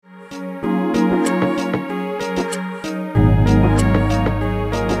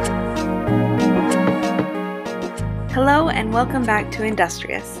and welcome back to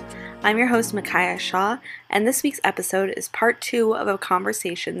Industrious. I'm your host, Micaiah Shaw, and this week's episode is part 2 of a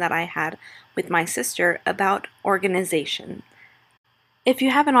conversation that I had with my sister about organization. If you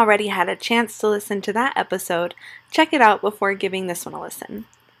haven't already had a chance to listen to that episode, check it out before giving this one a listen.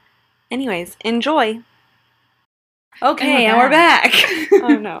 Anyways, enjoy! Okay, and we're back!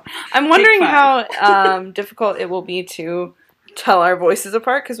 Oh no. I'm wondering how difficult it will be to tell our voices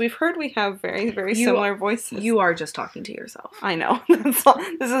apart, because we've heard we have very similar voices. You are just talking to yourself. I know. That's all.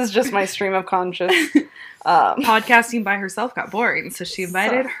 This is just my stream of conscious. Podcasting by herself got boring, so she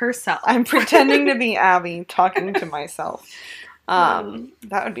invited herself. I'm pretending to be Abby, talking to myself.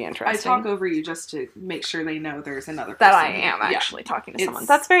 That would be interesting. I talk over you just to make sure they know there's another person. That I am actually talking to someone.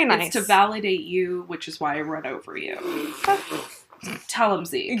 That's very nice. It's to validate you, which is why I run over you. Tell them,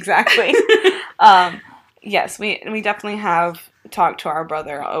 Z. Exactly. Yes, we definitely have talked to our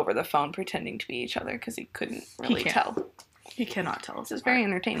brother over the phone pretending to be each other because he couldn't really tell. He cannot tell us. It's very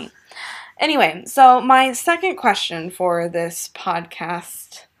entertaining. Anyway, so my second question for this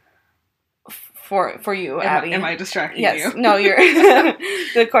podcast for you, Abby. Am I distracting you? Yes. No, you're...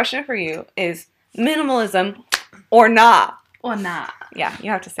 The question for you is minimalism or not? Or not. Yeah,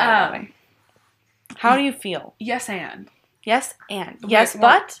 you have to say it that way. How do you feel? Yes, and. Yes, and. Yes,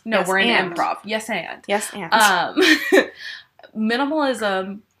 but? No, yes, we're in and. improv. Yes, and. Yes, and.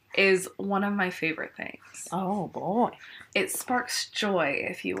 Minimalism is one of my favorite things. Oh, boy. It sparks joy,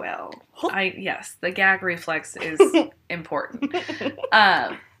 if you will. Yes, the gag reflex is important.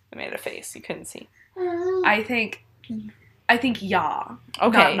 I made a face. You couldn't see. I think yeah.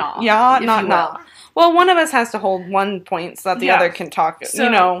 Okay. Not nah, yeah, not nah. Well, one of us has to hold one point so that the other can talk.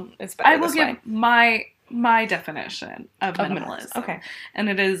 So it's better I will give my definition of minimalism. Okay. And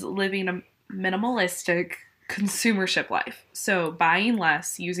it is living a minimalistic consumership life. So buying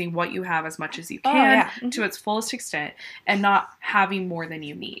less, using what you have as much as you can to its fullest extent, and not having more than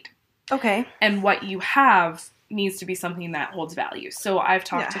you need. Okay. And what you have needs to be something that holds value. So I've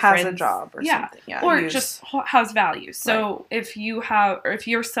talked to friends. Has a job or something. Yeah. Or just has value. So if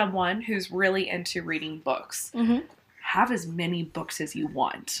you're someone who's really into reading books, have as many books as you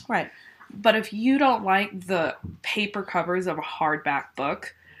want. Right. But if you don't like the paper covers of a hardback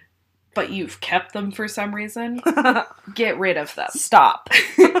book, but you've kept them for some reason, get rid of them. Stop.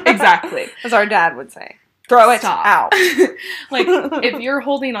 Exactly. As our dad would say. Throw it out. Like, if you're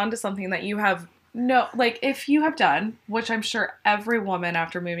holding on to something that you have if you have done, which I'm sure every woman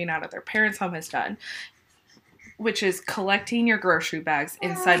after moving out of their parents' home has done, which is collecting your grocery bags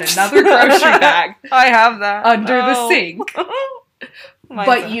inside another grocery bag. I have that. Under the sink.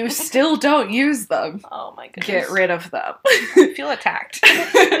 But you still don't use them. Oh my goodness. Get rid of them. I feel attacked.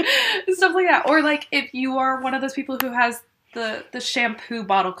 Stuff like that. Or if you are one of those people who has the shampoo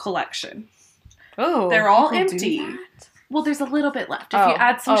bottle collection. Oh. They're all empty. Well, there's a little bit left. If you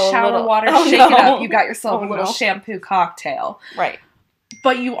add some shower water, shake it up, you got yourself a little shampoo cocktail. Right.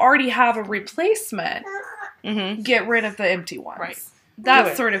 But you already have a replacement. Get rid of the empty ones. Right.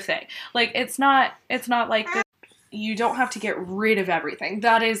 That sort of thing. It's not like this. You don't have to get rid of everything.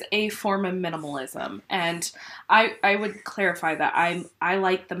 That is a form of minimalism. And I would clarify that I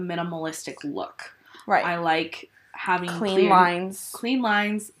like the minimalistic look. Right. I like having clean lines. Clean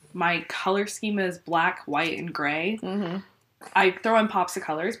lines. My color schema is black, white, and gray. I throw in pops of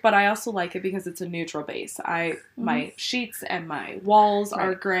colors, but I also like it because it's a neutral base. My sheets and my walls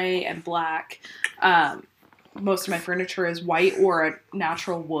are gray and black. Most of my furniture is white or a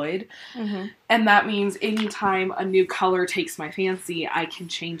natural wood. And that means anytime a new color takes my fancy, I can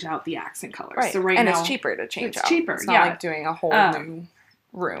change out the accent colors. Right. So now, it's cheaper to change out. It's cheaper. It's not like doing a whole new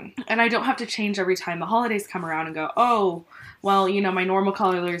room. And I don't have to change every time the holidays come around and go, oh, well, my normal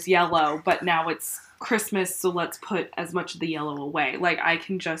color is yellow, but now it's Christmas, so let's put as much of the yellow away. I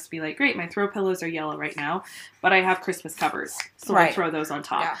can just be like, great, my throw pillows are yellow right now, but I have Christmas covers, so I'll throw those on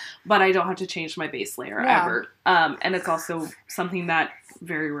top. Yeah. But I don't have to change my base layer ever. And it's also something that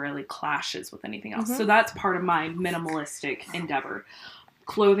very rarely clashes with anything else. So that's part of my minimalistic endeavor.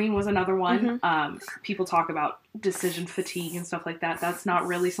 Clothing was another one. People talk about decision fatigue and stuff like that. That's not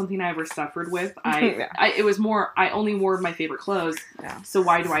really something I ever suffered with. It was more, I only wore my favorite clothes. Yeah. So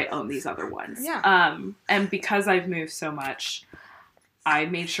why do I own these other ones? Yeah. And because I've moved so much, I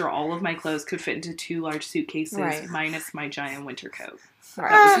made sure all of my clothes could fit into 2 large suitcases, minus my giant winter coat.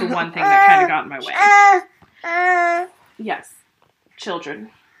 That was the one thing that kind of got in my way. Yes.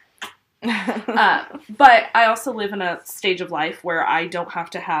 Children. But I also live in a stage of life where I don't have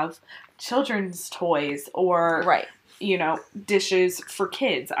to have children's toys or, dishes for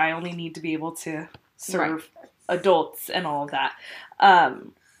kids. I only need to be able to serve adults and all of that.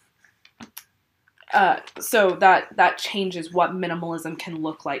 So that changes what minimalism can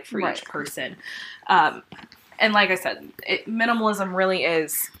look like for each person. And like I said, minimalism really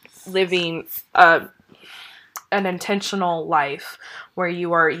is living an intentional life where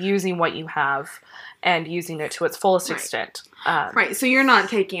you are using what you have and using it to its fullest extent. Right. So you're not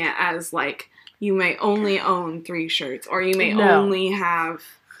taking it as like you may only own 3 shirts or you may only have...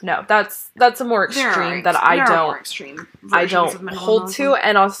 No, that's a more extreme that I don't hold to.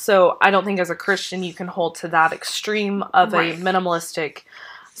 And also, I don't think as a Christian you can hold to that extreme of a minimalistic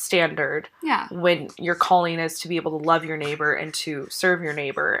standard. Yeah. When your calling is to be able to love your neighbor and to serve your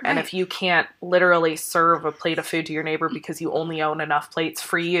neighbor. Right. And if you can't literally serve a plate of food to your neighbor because you only own enough plates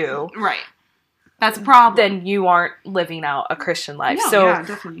for you. Right. That's a problem. Then you aren't living out a Christian life. No,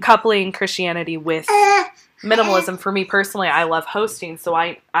 so coupling Christianity with minimalism, for me personally, I love hosting, so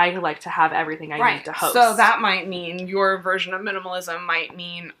I like to have everything I need to host. So that might mean your version of minimalism might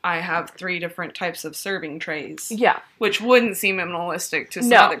mean I have 3 different types of serving trays. Yeah. Which wouldn't seem minimalistic to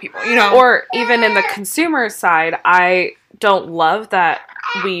some other people, you know? Or even in the consumer side, I don't love that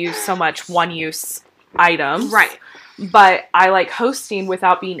we use so much one-use items. Right. But I like hosting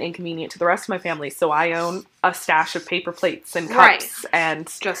without being inconvenient to the rest of my family, so I own a stash of paper plates and cups and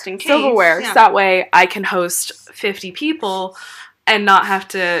just in case silverware. So that way I can host 50 people and not have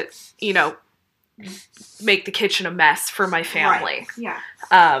to, make the kitchen a mess for my family. Right.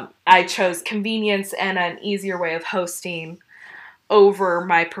 Yeah. I chose convenience and an easier way of hosting over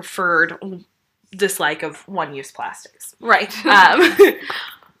my preferred dislike of one-use plastics. Right.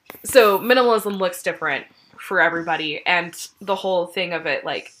 So minimalism looks different for everybody, and the whole thing of it,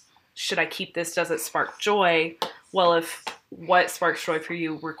 like, should I keep this? Does it spark joy? Well, if what sparks joy for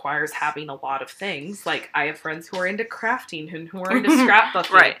you requires having a lot of things, like I have friends who are into crafting and who are into scrapbooking.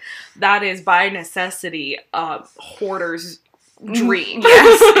 Right. That is by necessity a hoarder's dream.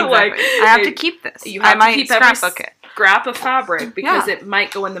 Yes, exactly. Like, I have to keep this. You have to keep every scrap of fabric because it might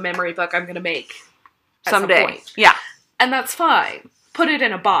go in the memory book I'm going to make someday. Some point. Yeah. And that's fine. Put it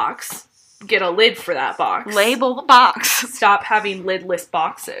in a box. Get a lid for that box. Label the box. Stop having lidless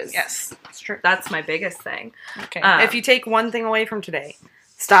boxes. Yes, that's true. That's my biggest thing. Okay. If you take one thing away from today,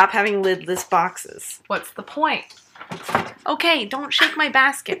 stop having lidless boxes. What's the point? Okay, don't shake my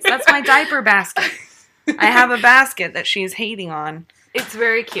baskets. That's my diaper basket. I have a basket that she's hating on. It's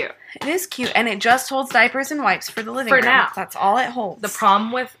very cute. It is cute, and it just holds diapers and wipes for the living room. For now. That's all it holds. The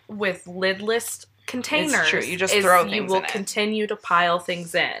problem with lidless containers it's true. You just throw things in it. You will continue to pile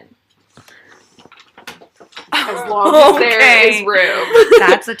things in. As long as there is room.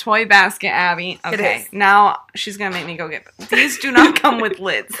 That's a toy basket, Abby. Okay. It is. Now she's going to make me go get... These do not come with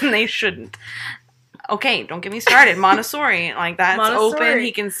lids, and they shouldn't. Okay, don't get me started. Montessori. Like, that's open.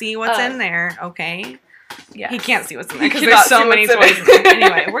 He can see what's in there. Okay? Yeah. He can't see what's in there because there's so many toys in there.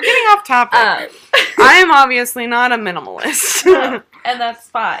 Anyway, we're getting off topic. I am obviously not a minimalist. And that's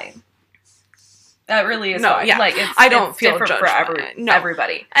fine. That really is fine. Yeah. Like, I don't feel different for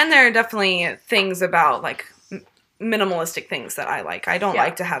everybody. And there are definitely things about, like, minimalistic things that I like. I don't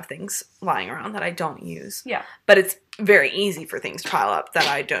like to have things lying around that I don't use. Yeah. But it's very easy for things to pile up that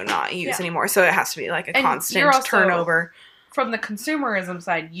I do not use anymore. So it has to be like a constant turnover. From the consumerism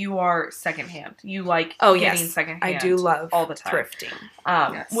side, you are secondhand. You like getting secondhand. I do love all the time.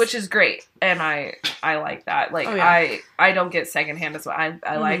 Thrifting. Which is great. And I like that. Like I don't get secondhand as well.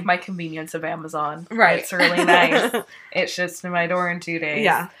 I like my convenience of Amazon. Right. It's really nice. It ships to my door in 2 days.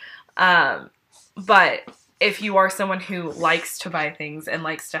 Yeah. But if you are someone who likes to buy things and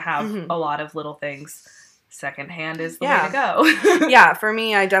likes to have a lot of little things, secondhand is the way to go. Yeah, for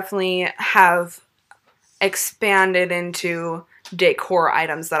me, I definitely have expanded into decor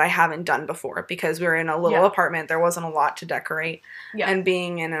items that I haven't done before because we were in a little apartment. There wasn't a lot to decorate. Yeah. And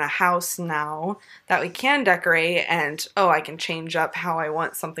being in a house now that we can decorate and, I can change up how I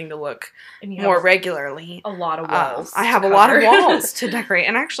want something to look more regularly. A lot of walls. I have a lot of walls to decorate.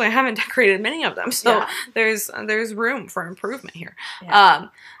 And actually, I haven't decorated many of them. So there's room for improvement here. Yeah.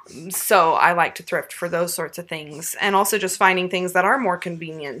 So I like to thrift for those sorts of things. And also just finding things that are more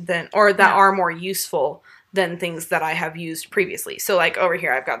convenient or that are more useful than things that I have used previously. So like over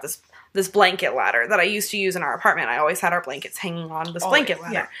here, I've got this blanket ladder that I used to use in our apartment. I always had our blankets hanging on this blanket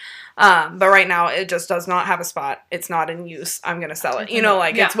ladder. Yeah. But right now it just does not have a spot. It's not in use. I'm going to sell it.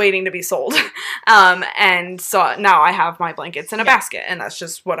 It's waiting to be sold. And so now I have my blankets in a basket, and that's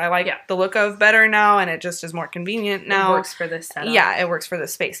just what I like the look of better now, and it just is more convenient now. It works for this setup. Yeah, it works for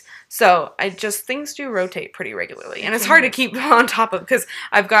this space. So things do rotate pretty regularly, and it's hard to keep on top of because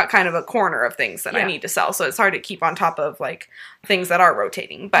I've got kind of a corner of things that I need to sell, so it's hard to keep on top of like things that are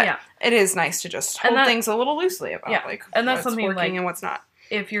rotating. But it is nice to just hold things a little loosely about like and that's what's something working like, and what's not.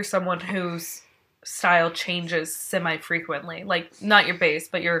 If you're someone who's style changes semi-frequently. Like, not your base,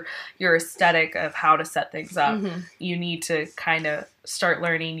 but your aesthetic of how to set things up. Mm-hmm. You need to kind of start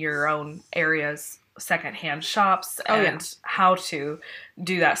learning your own areas, secondhand shops, and how to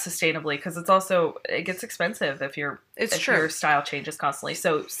do that sustainably, because it gets expensive if your style changes constantly.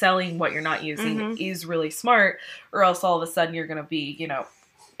 So selling what you're not using is really smart, or else all of a sudden you're going to be,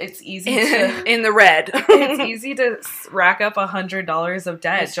 it's easy to in the red. it's easy to rack up $100 of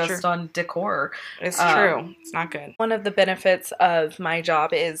debt on decor. It's true. It's not good. One of the benefits of my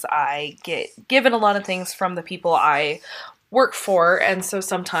job is I get given a lot of things from the people I work for, and so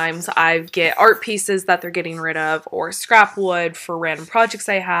sometimes I get art pieces that they're getting rid of, or scrap wood for random projects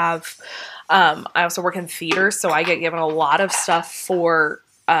I have. I also work in theater, so I get given a lot of stuff for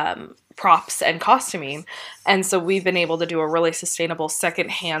props and costuming, and so we've been able to do a really sustainable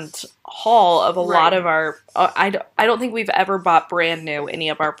secondhand haul of a lot of our I don't think we've ever bought brand new any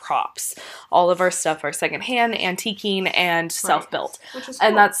of our props. All of our stuff are secondhand, antiquing, and self-built. Which is cool.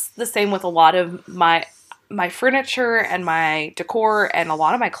 And that's the same with a lot of my furniture and my decor and a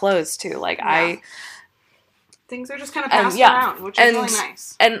lot of my clothes too. Like things are just kind of passed around, which is really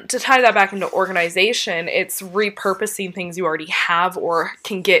nice. And to tie that back into organization, it's repurposing things you already have or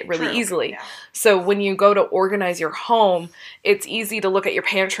can get really easily. Yeah. So when you go to organize your home, it's easy to look at your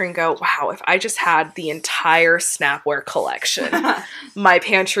pantry and go, wow, if I just had the entire Snapware collection, my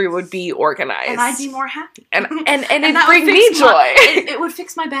pantry would be organized. And I'd be more happy. And it'd bring me joy. It would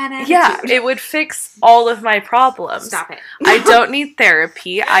fix my bad attitude. Yeah, it would fix all of my problems. Stop it. I don't need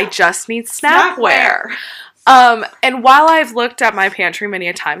therapy. I just need Snapware. And while I've looked at my pantry many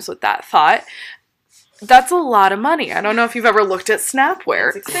a times with that thought, that's a lot of money. I don't know if you've ever looked at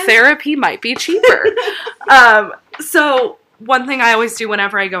Snapware. Therapy might be cheaper. So one thing I always do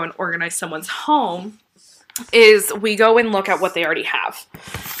whenever I go and organize someone's home is we go and look at what they already have.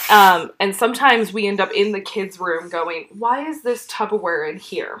 And sometimes we end up in the kids' room going, why is this Tupperware in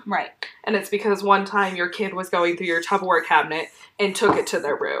here? Right. And it's because one time your kid was going through your Tupperware cabinet and took it to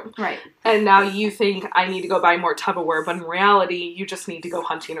their room. Right. And now you think, I need to go buy more Tupperware, but in reality, you just need to go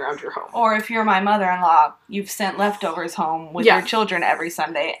hunting around your home. Or if you're my mother-in-law, you've sent leftovers home with your children every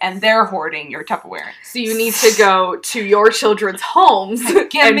Sunday, and they're hoarding your Tupperware. So you need to go to your children's homes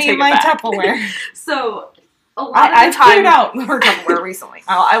Give me my Tupperware. So a lot of the I've cleared out her Tupperware recently,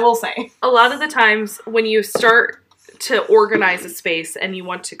 I will say. A lot of the times when you start to organize a space and you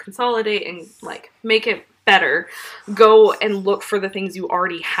want to consolidate and make it better, go and look for the things you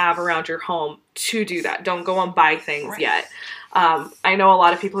already have around your home to do that. Don't go and buy things yet. I know a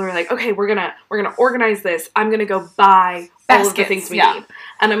lot of people are like, okay, we're gonna organize this. I'm gonna go buy all of the things we need.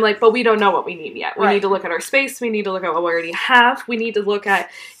 And I'm like, but we don't know what we need yet. We need to look at our space. We need to look at what we already have. We need to look at,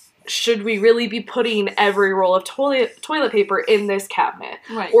 should we really be putting every roll of toilet paper in this cabinet?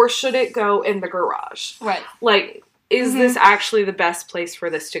 Right. Or should it go in the garage? Right. Like, is this actually the best place for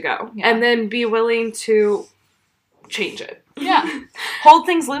this to go? Yeah. And then be willing to change it. Yeah. Hold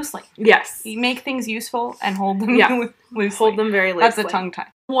things loosely. Yes. You make things useful and hold them loosely. Hold them very loosely. That's a tongue tie.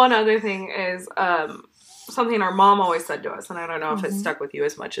 One other thing is something our mom always said to us, and I don't know if it stuck with you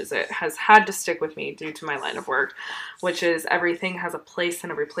as much as it has had to stick with me due to my line of work, which is everything has a place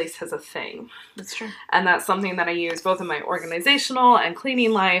and every place has a thing. That's true. And that's something that I use both in my organizational and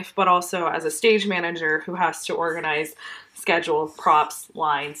cleaning life, but also as a stage manager who has to organize, schedule, props,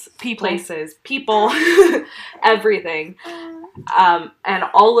 lines, places, people, everything. And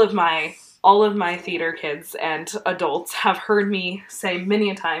all of my theater kids and adults have heard me say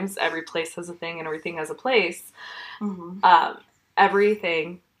many times, every place has a thing and everything has a place. Mm-hmm.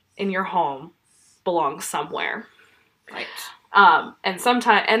 Everything in your home belongs somewhere. Right. And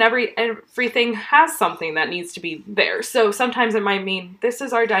sometimes, and everything has something that needs to be there. So sometimes it might mean, this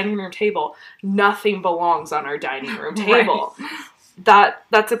is our dining room table. Nothing belongs on our dining room table.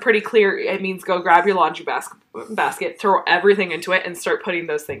 That's a pretty clear, it means go grab your laundry basket, throw everything into it, and start putting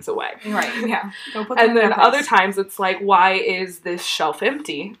those things away. Right, yeah. Go put them and then other times it's like, why is this shelf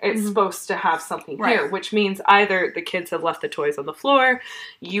empty? It's supposed to have something here, which means either the kids have left the toys on the floor,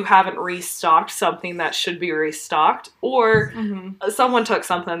 you haven't restocked something that should be restocked, or someone took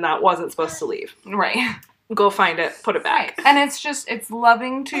something that wasn't supposed to leave. Right. Go find it, put it back. Right. And it's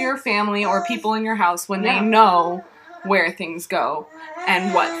loving to your family or people in your house when they know where things go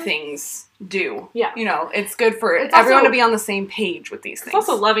and what things do. Yeah. You know, it's good for everyone to be on the same page with these things. It's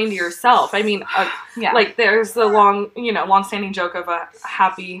also loving to yourself. I mean, like there's the long-standing joke of a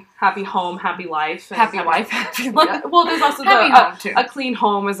happy home, happy life. Happy wife, happy life. Well, there's also a clean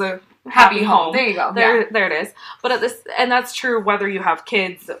home is a happy home. There you go. There it is. But and that's true whether you have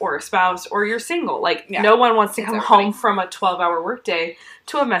kids or a spouse or you're single. Like, no one wants to come home from a 12-hour workday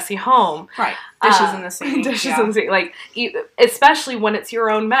to a messy home. Right. Dishes in the sink. Dishes in the sink. Like, especially when it's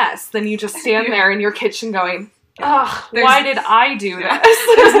your own mess. Then you just stand there in your kitchen going, ugh, why did I do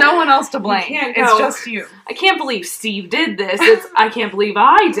this? There's no one else to blame. It's just you. I can't believe Steve did this. I can't believe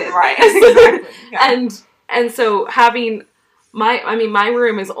I did. Right. Exactly. Yeah. And so having my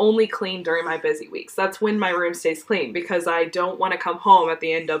room is only clean during my busy weeks. That's when my room stays clean, because I don't want to come home at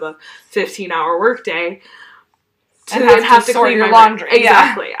the end of a 15-hour workday and have to sort your laundry.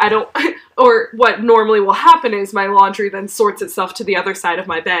 Exactly. I don't, or what normally will happen is my laundry then sorts itself to the other side of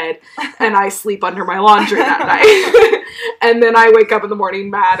my bed, and I sleep under my laundry that night. And then I wake up in the morning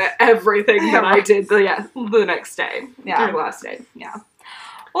mad at everything that I did the next day. Yeah. Or the last day. Yeah.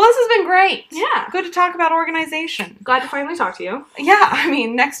 Well, this has been great. Yeah. Good to talk about organization. Glad to finally talk to you. Yeah, I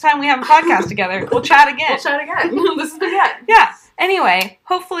mean, next time we have a podcast together, we'll chat again. This has been good. Yeah. Anyway,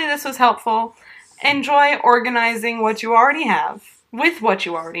 hopefully this was helpful. Enjoy organizing what you already have, with what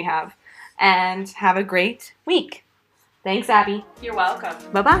you already have, and have a great week. Thanks, Abby. You're welcome.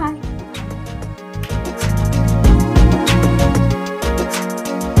 Bye-bye.